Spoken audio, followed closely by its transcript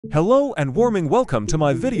Hello and warming welcome to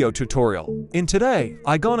my video tutorial. In today,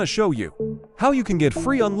 I gonna show you how you can get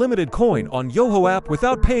free unlimited coin on Yoho app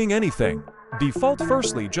without paying anything. Default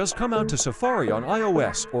firstly just come out to Safari on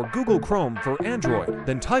iOS or Google Chrome for Android,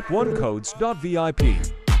 then type codes.vip.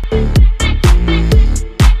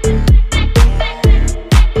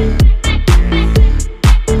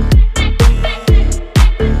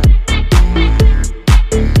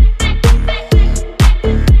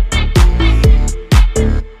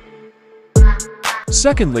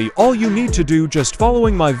 Secondly, all you need to do just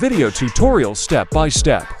following my video tutorial step by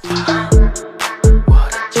step.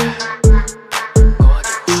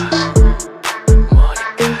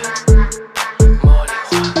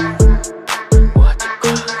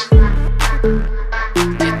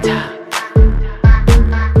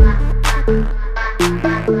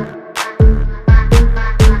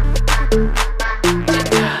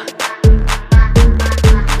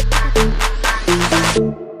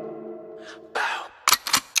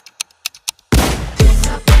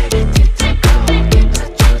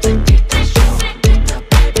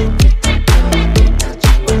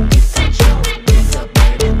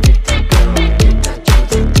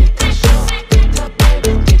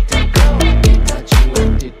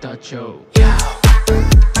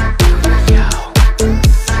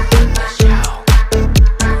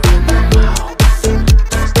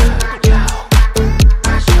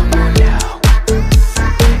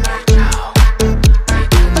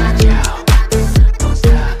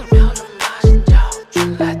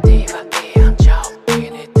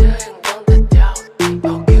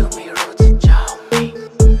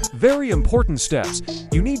 Very important steps.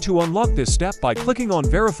 You need to unlock this step by clicking on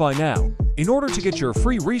Verify Now in order to get your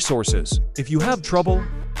free resources. If you have trouble,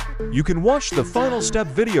 you can watch the final step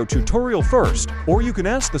video tutorial first, or you can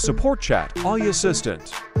ask the support chat AI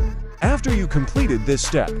assistant. After you completed this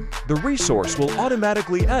step, the resource will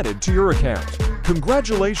automatically added to your account.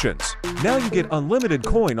 Congratulations! Now you get unlimited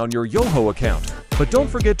coin on your Yoho account. But don't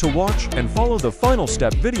forget to watch and follow the final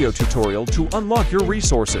step video tutorial to unlock your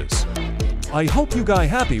resources. I hope you guys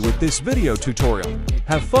happy with this video tutorial.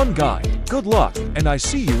 Have fun guy, good luck, and I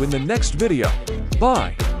see you in the next video.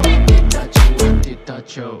 Bye!